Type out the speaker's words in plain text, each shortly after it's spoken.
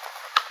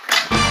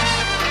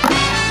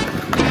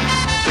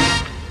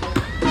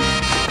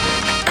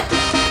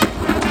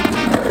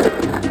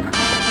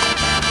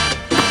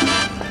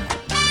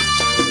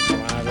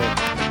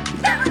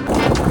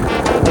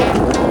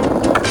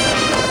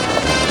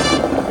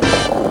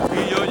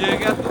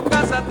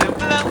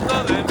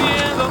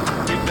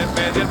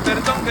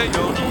que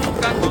yo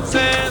nunca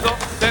concedo.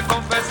 Te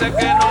confesé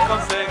que no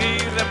conseguí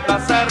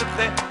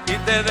reemplazarte y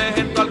te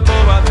dejé en tu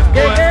alcoba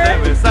después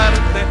de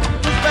besarte.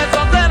 Tus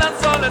besos eran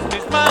soles,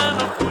 mis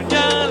manos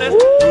puñales.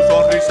 Tu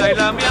sonrisa y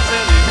la mía se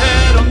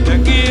dijeron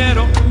te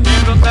quiero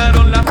y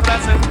brotaron las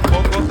frases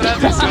poco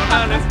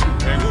tradicionales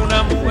en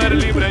una mujer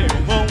libre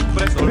y un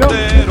hombre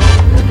soltero.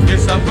 Y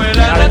esa fue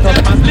la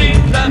noche más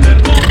linda del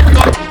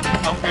mundo,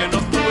 aunque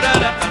nos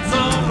durara tan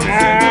solo un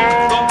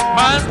segundo.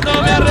 Más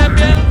no me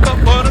arrepiento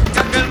porque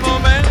aquel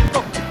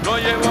momento lo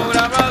llevo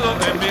grabado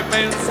en mi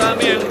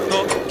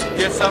pensamiento.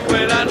 Y esa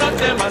fue la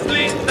noche más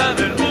linda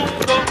del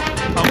mundo,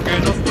 aunque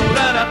nos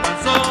durara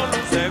tan solo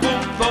un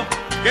segundo.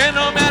 Que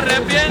no me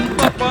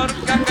arrepiento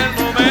porque aquel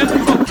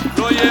momento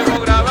lo llevo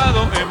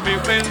grabado en mi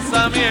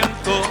pensamiento.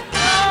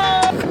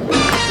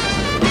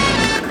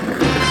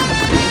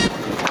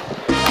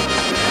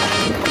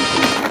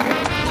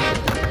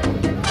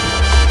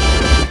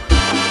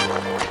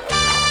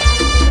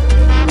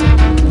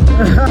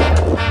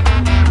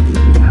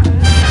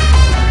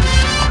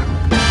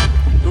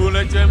 Tu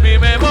leche en mi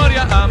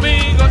memoria,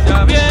 amigos,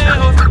 ya viene.